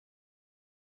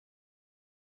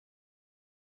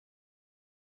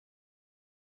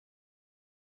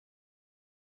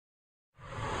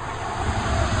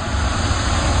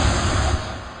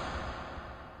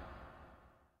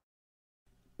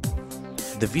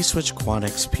The vSwitch Quad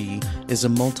XP is a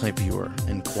multi-viewer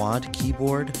and quad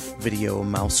keyboard video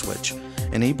mouse switch,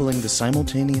 enabling the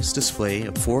simultaneous display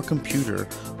of 4 computer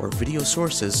or video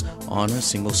sources on a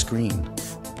single screen.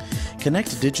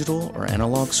 Connect digital or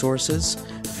analog sources,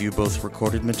 view both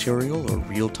recorded material or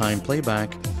real-time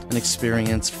playback, and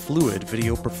experience fluid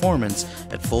video performance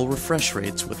at full refresh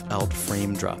rates without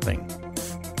frame dropping.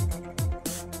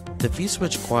 The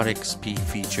vSwitch Quad XP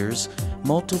features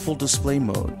multiple display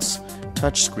modes,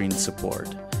 touchscreen support,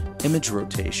 image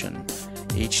rotation,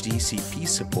 HDCP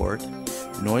support,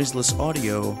 noiseless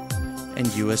audio, and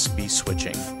USB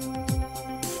switching.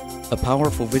 A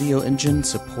powerful video engine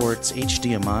supports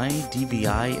HDMI,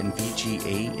 DVI, and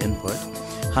VGA input,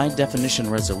 high-definition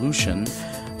resolution,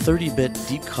 30-bit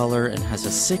deep color, and has a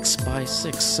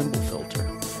 6x6 symbol filter.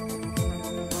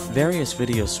 Various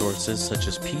video sources such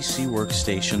as PC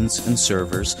workstations and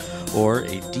servers or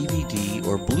a DVD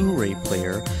or Blu-ray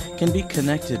player can be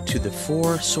connected to the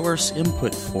 4 source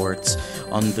input ports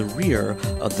on the rear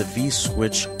of the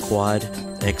vSwitch Quad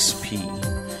XP.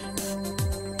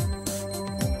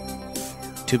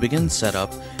 To begin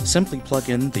setup, simply plug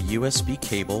in the USB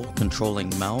cable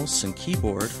controlling mouse and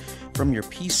keyboard from your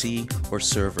PC or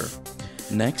server.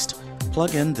 Next,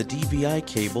 plug in the DVI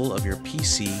cable of your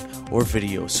PC or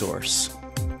video source.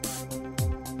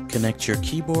 Connect your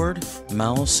keyboard,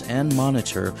 mouse, and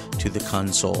monitor to the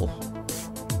console.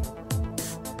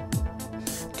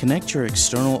 Connect your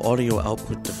external audio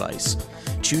output device.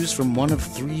 Choose from one of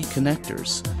 3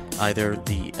 connectors, either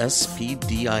the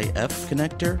SPDIF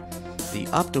connector, the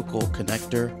optical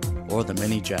connector, or the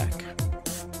mini jack.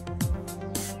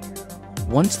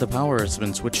 Once the power has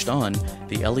been switched on,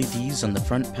 the LEDs on the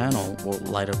front panel will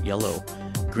light up yellow.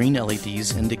 Green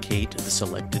LEDs indicate the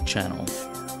selected channel.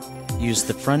 Use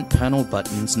the front panel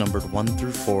buttons numbered 1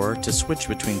 through 4 to switch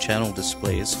between channel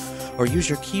displays, or use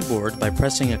your keyboard by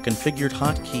pressing a configured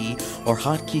hotkey or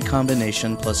hotkey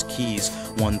combination plus keys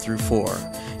 1 through 4.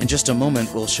 In just a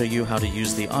moment, we'll show you how to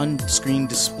use the on-screen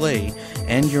display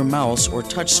and your mouse or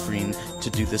touchscreen to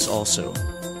do this also.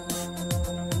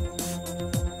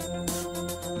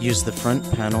 Use the front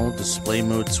panel display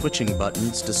mode switching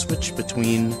buttons to switch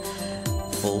between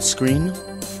full screen,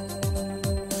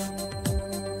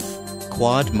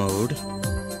 quad mode,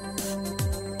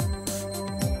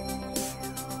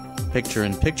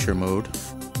 picture-in-picture mode,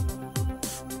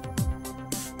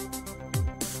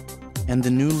 and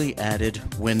the newly added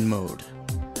Win mode.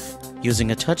 Using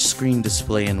a touchscreen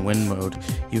display in Win mode,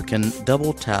 you can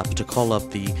double tap to call up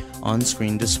the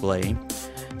on-screen display,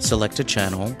 select a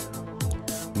channel,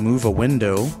 move a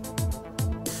window,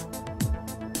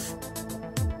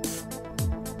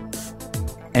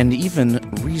 and even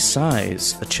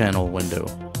resize a channel window.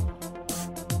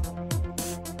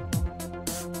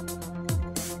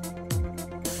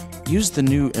 Use the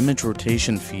new image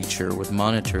rotation feature with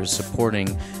monitors supporting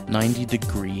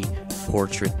 90-degree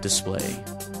portrait display.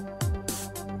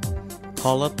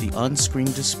 Call up the on-screen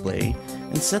display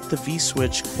and set the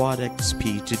vSwitch Quad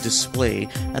XP to display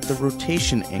at the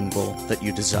rotation angle that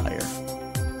you desire.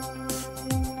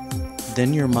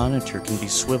 Then your monitor can be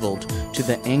swiveled to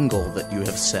the angle that you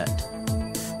have set.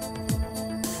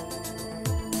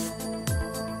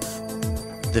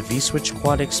 The vSwitch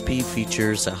Quad XP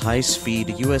features a high-speed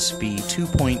USB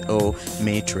 2.0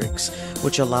 matrix,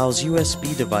 which allows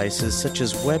USB devices such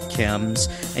as webcams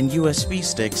and USB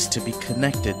sticks to be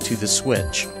connected to the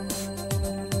switch.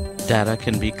 Data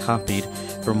can be copied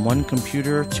from one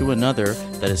computer to another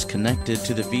that is connected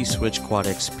to the vSwitch Quad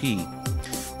XP,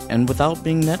 and without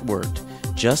being networked,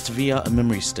 just via a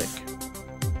memory stick.